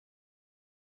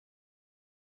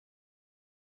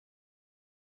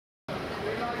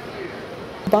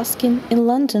Busking in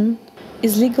London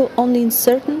is legal only in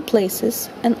certain places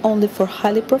and only for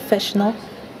highly professional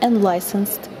and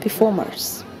licensed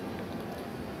performers.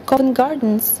 Covent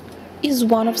Gardens is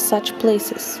one of such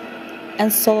places,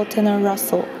 and solo tenor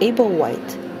Russell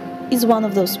Ablewhite is one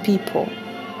of those people.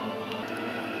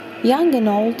 Young and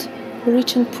old,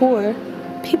 rich and poor,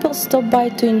 people stop by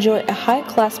to enjoy a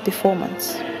high-class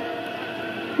performance.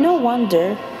 No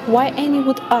wonder why Annie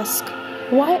would ask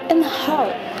why and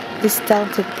how this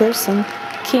talented person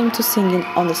came to singing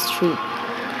on the street.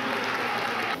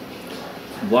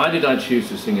 Why did I choose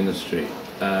to sing in the street?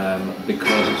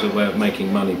 Because it's a way of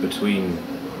making money between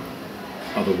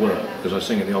other work, because I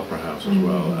sing at the Opera House as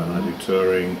well, and I do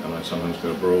touring, and I sometimes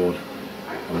go abroad,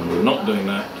 and when we're not doing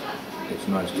that, it's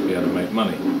nice to be able to make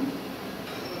money.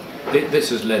 This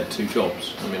has led to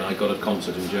jobs. I mean, I got a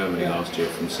concert in Germany last year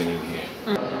from singing here.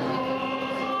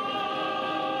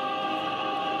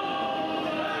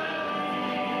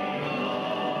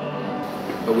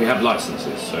 But we have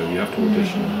licenses, so you have to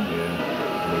audition here.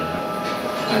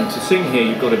 And to sing here,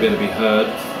 you've got to be able to be heard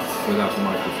without a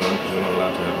microphone, because we're not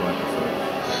allowed to have a microphone.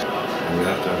 And you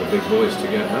have to have a big voice to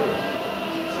get heard.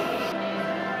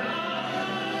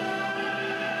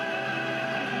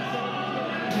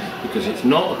 Because it's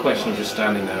not a question of just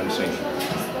standing there and singing.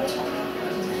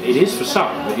 It is for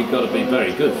some, but you've got to be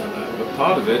very good for that. But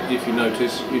part of it, if you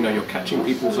notice, you're catching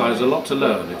people's eyes. A lot to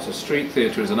learn. It's a street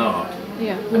theatre is an art.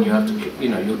 Yeah. And you have to,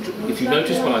 if you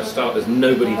notice when I start, there's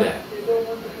nobody there.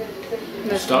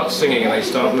 You start singing and they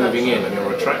start moving in and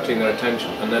you're attracting their attention.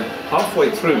 And then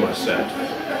halfway through my set,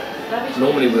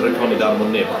 normally with Riccone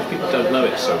near, because people don't know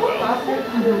it so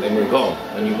well, they move on.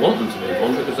 And you want them to move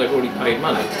on because they've already paid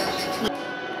money.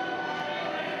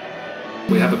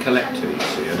 We have a collector, you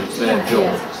see, and it's their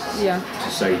job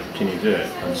to say, can you do it?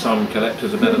 And some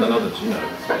collectors are better than others,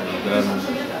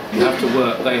 And you have to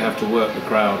work, they have to work the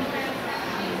crowd.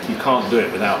 You can't do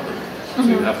it without them, so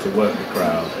you have to work the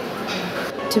crowd.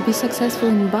 To be successful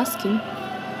in busking,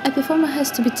 a performer has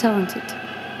to be talented.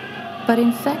 But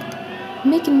in fact,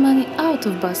 making money out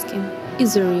of busking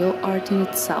is a real art in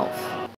itself.